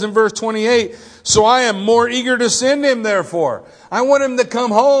Paul says in verse 28, so I am more eager to send him therefore. I want him to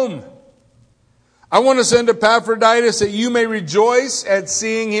come home. I want to send Epaphroditus that you may rejoice at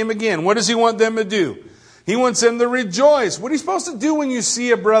seeing him again. What does he want them to do? He wants them to rejoice. What are you supposed to do when you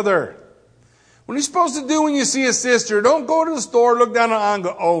see a brother? What are you supposed to do when you see a sister? Don't go to the store, look down the aisle and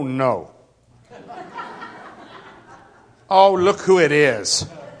go, oh no. Oh, look who it is.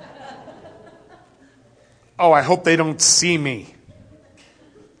 Oh, I hope they don't see me.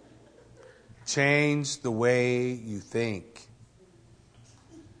 Change the way you think.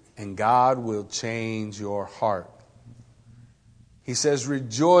 And God will change your heart. He says,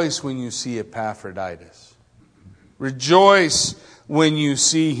 rejoice when you see Epaphroditus. Rejoice when you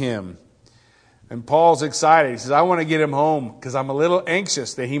see him. And Paul's excited. He says, I want to get him home because I'm a little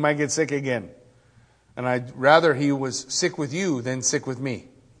anxious that he might get sick again. And I'd rather he was sick with you than sick with me.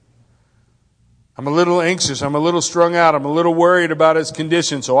 I'm a little anxious. I'm a little strung out. I'm a little worried about his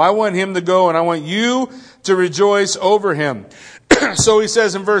condition. So I want him to go and I want you to rejoice over him. So he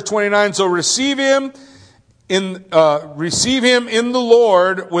says in verse 29, so receive him in the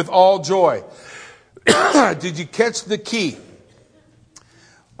Lord with all joy. Did you catch the key?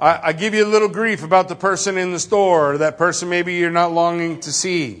 I give you a little grief about the person in the store, or that person maybe you're not longing to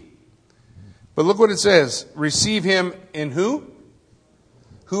see. But look what it says. Receive him in who?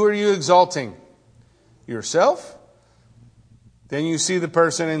 Who are you exalting? Yourself? Then you see the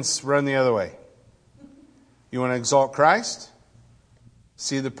person and run the other way. You want to exalt Christ?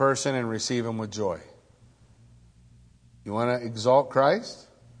 See the person and receive him with joy. You want to exalt Christ?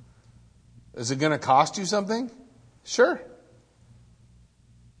 Is it going to cost you something? Sure.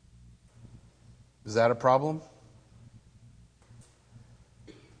 Is that a problem?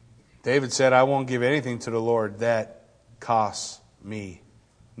 David said, I won't give anything to the Lord that costs me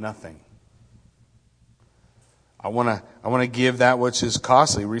nothing. I want to give that which is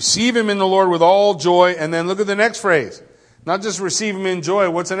costly. Receive him in the Lord with all joy. And then look at the next phrase. Not just receive him in joy.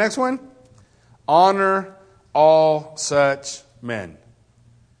 What's the next one? Honor all such men.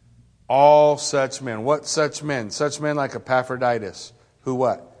 All such men. What such men? Such men like Epaphroditus. Who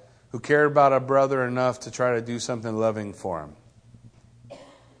what? Who cared about a brother enough to try to do something loving for him.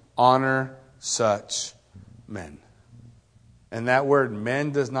 Honor such men. And that word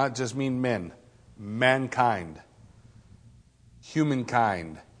men does not just mean men. Mankind.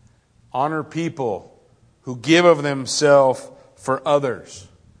 Humankind. Honor people who give of themselves for others.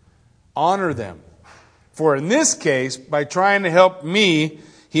 Honor them. For in this case, by trying to help me,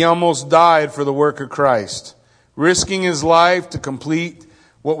 he almost died for the work of Christ, risking his life to complete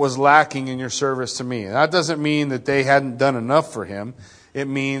what was lacking in your service to me. And that doesn't mean that they hadn't done enough for him. It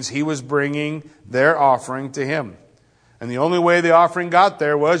means he was bringing their offering to him. And the only way the offering got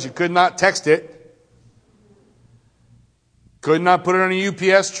there was you could not text it. Could not put it on a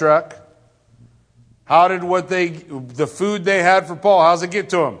UPS truck. How did the food they had for Paul, how's it get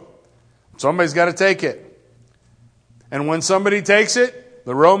to him? Somebody's got to take it. And when somebody takes it,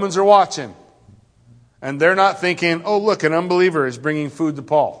 the Romans are watching. And they're not thinking, oh, look, an unbeliever is bringing food to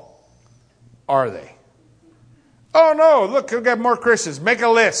Paul. Are they? Oh, no, look, we've got more Christians. Make a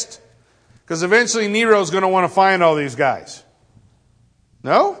list. Because eventually Nero's going to want to find all these guys.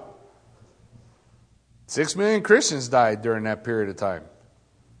 No? 6 million Christians died during that period of time.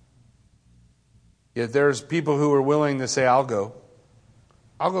 Yet there's people who are willing to say, I'll go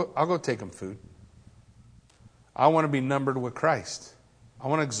take them food. I want to be numbered with Christ. I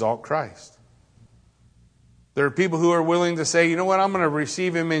want to exalt Christ. There are people who are willing to say, you know what, I'm going to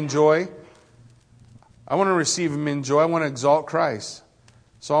receive him in joy. I want to receive him in joy. I want to exalt Christ.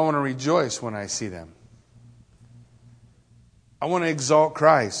 So I want to rejoice when I see them. I want to exalt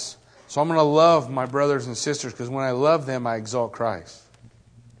Christ. So I'm going to love my brothers and sisters, because when I love them, I exalt Christ.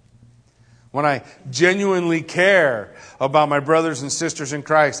 When I genuinely care about my brothers and sisters in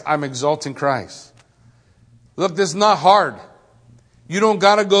Christ, I'm exalting Christ. Look, this is not hard. You don't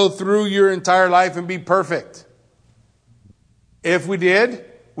got to go through your entire life and be perfect. If we did,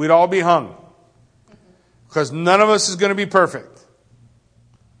 we'd all be hung. Because none of us is going to be perfect.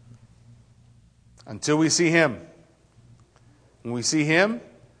 Until we see him. When we see him,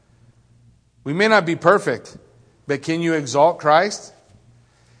 we may not be perfect, but can you exalt Christ?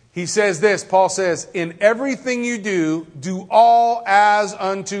 He says this, Paul says, in everything you do, do all as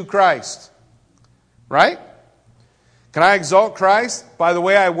unto Christ. Right? Can I exalt Christ by the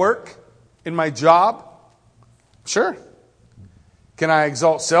way I work in my job? Sure. Can I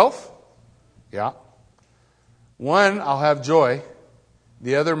exalt self? Yeah. One, I'll have joy.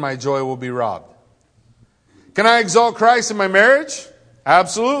 The other, my joy will be robbed. Can I exalt Christ in my marriage?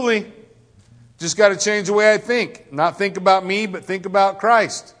 Absolutely. Just got to change the way I think. Not think about me, but think about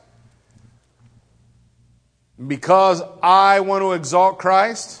Christ. Because I want to exalt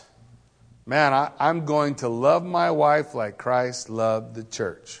Christ, man, I'm going to love my wife like Christ loved the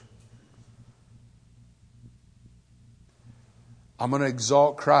church. I'm going to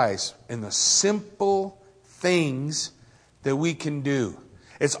exalt Christ in the simple things that we can do.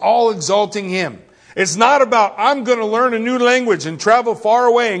 It's all exalting him. It's not about, I'm going to learn a new language and travel far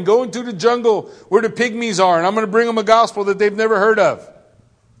away and go into the jungle where the pygmies are, and I'm going to bring them a gospel that they've never heard of.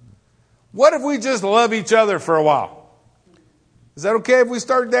 What if we just love each other for a while? Is that okay if we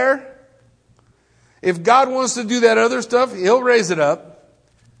start there? If God wants to do that other stuff, he'll raise it up.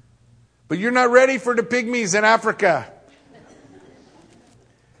 But you're not ready for the pygmies in Africa.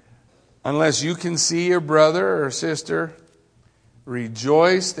 Unless you can see your brother or sister,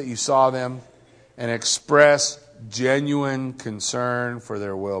 rejoice that you saw them, and express genuine concern for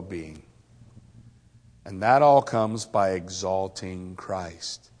their well-being. And that all comes by exalting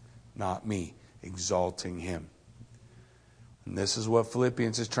Christ. Not me, exalting him. And this is what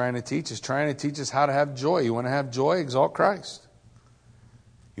Philippians is trying to teach. It's trying to teach us how to have joy. You want to have joy? Exalt Christ.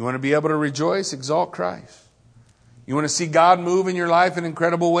 You want to be able to rejoice? Exalt Christ. You want to see God move in your life in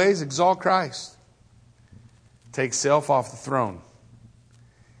incredible ways? Exalt Christ. Take self off the throne.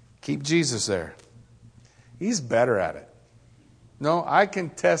 Keep Jesus there. He's better at it. No, I can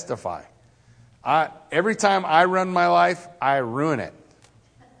testify. Every time I run my life, I ruin it.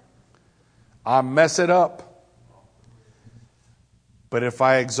 I mess it up. But if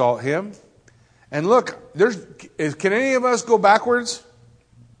I exalt him, and look, can any of us go backwards?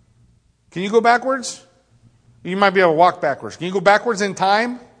 Can you go backwards? You might be able to walk backwards. Can you go backwards in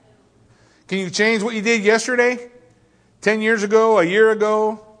time? Can you change what you did yesterday? 10 years ago, a year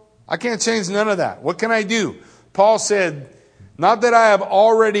ago? I can't change none of that. What can I do? Paul said, not that I have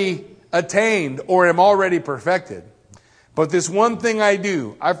already attained or am already perfected, but this one thing I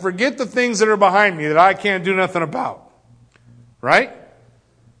do, I forget the things that are behind me that I can't do nothing about. Right?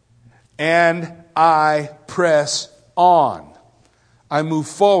 And I press on. I move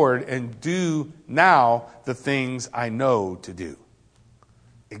forward and do now the things I know to do.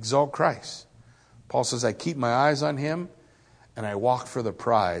 Exalt Christ. Paul says, I keep my eyes on him and I walk for the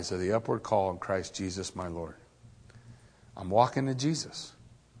prize of the upward call in Christ Jesus my Lord. I'm walking to Jesus.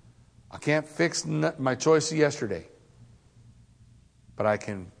 I can't fix my choice yesterday, but I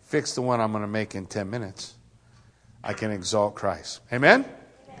can fix the one I'm going to make in 10 minutes. I can exalt Christ. Amen?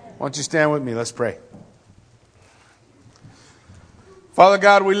 Why don't you stand with me? Let's pray. Father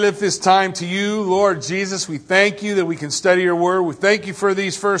God, we lift this time to you. Lord Jesus, we thank you that we can study your word. We thank you for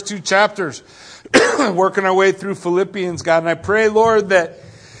these first 2 chapters, working our way through Philippians, God. And I pray, Lord, that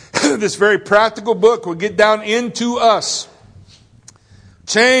this very practical book will get down into us.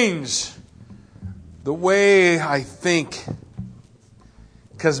 Change the way I think.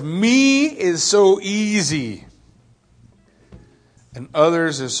 Because me is so easy and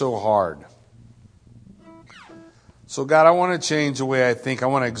others is so hard. So God, I want to change the way I think. I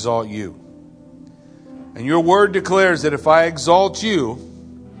want to exalt you. And your word declares that if I exalt you,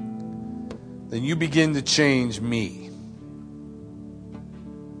 then you begin to change me.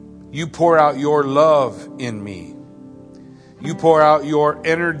 You pour out your love in me. You pour out your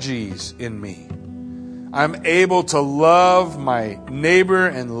energies in me. I'm able to love my neighbor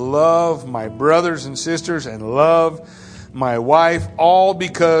and love my brothers and sisters and love my wife, all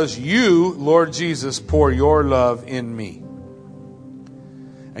because you, Lord Jesus, pour your love in me.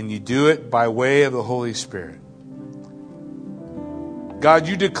 And you do it by way of the Holy Spirit. God,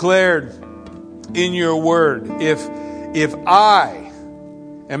 you declared in your word, if I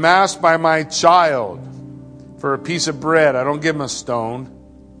am asked by my child for a piece of bread, I don't give him a stone.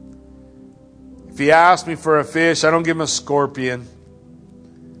 If he asks me for a fish, I don't give him a scorpion.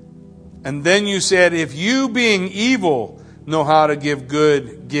 And then you said, if you being evil know how to give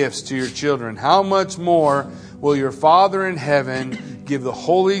good gifts to your children, how much more will your Father in heaven give the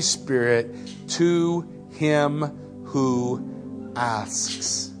Holy Spirit to him who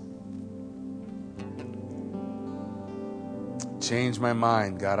asks? Change my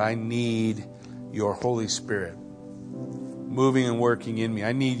mind, God. I need your Holy Spirit moving and working in me.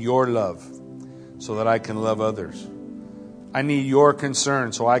 I need your love so that I can love others. I need your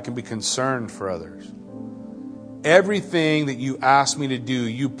concern so I can be concerned for others. Everything that you ask me to do,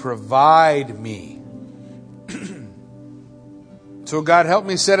 you provide me. So God, help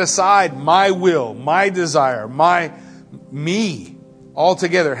me set aside my will, my desire, me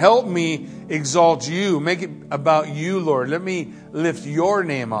altogether. Help me exalt you. Make it about you, Lord. Let me lift your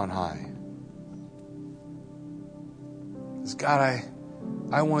name on high. Because God,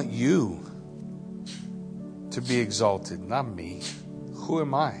 I want you to be exalted, not me. Who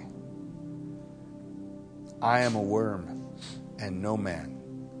am I? I am a worm and no man.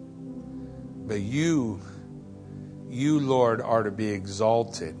 But you, Lord, are to be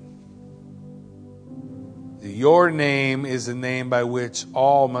exalted. Your name is the name by which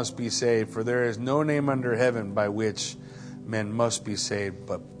all must be saved, for there is no name under heaven by which men must be saved,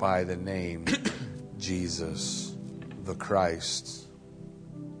 but by the name Jesus the Christ.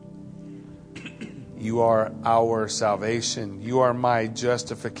 You are our salvation. You are my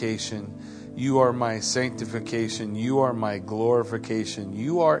justification. You are my sanctification. You are my glorification.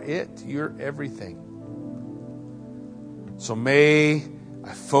 You are it. You're everything. So may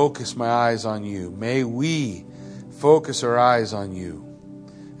I focus my eyes on you. May we focus our eyes on you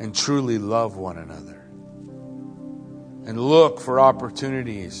and truly love one another. And look for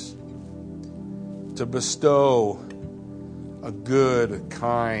opportunities to bestow a good,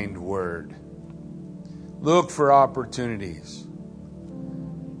 kind word. Look for opportunities.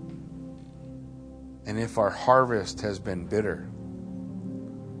 And if our harvest has been bitter,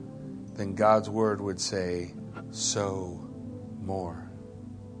 then God's word would say, sow more.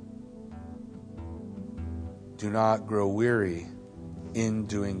 Do not grow weary in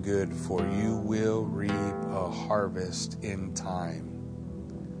doing good, for you will reap a harvest in time.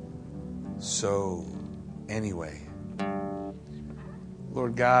 So, anyway,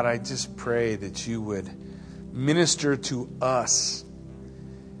 Lord God, I just pray that you would minister to us.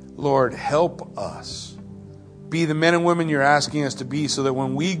 Lord, help us be the men and women you're asking us to be, so that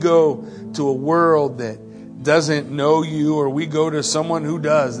when we go to a world that doesn't know you, or we go to someone who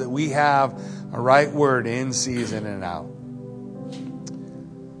does, that we have a right word in season and out,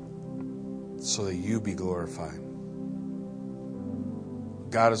 so that you be glorified.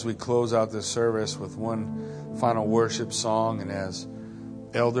 God, as we close out this service with one final worship song, and as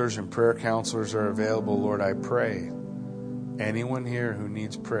elders and prayer counselors are available, Lord, I pray anyone here who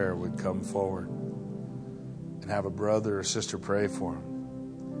needs prayer would come forward and have a brother or sister pray for them.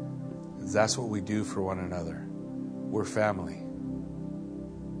 That's what we do for one another. We're family.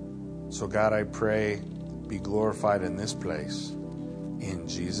 So God, I pray, be glorified in this place. In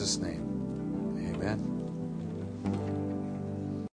Jesus' name, amen.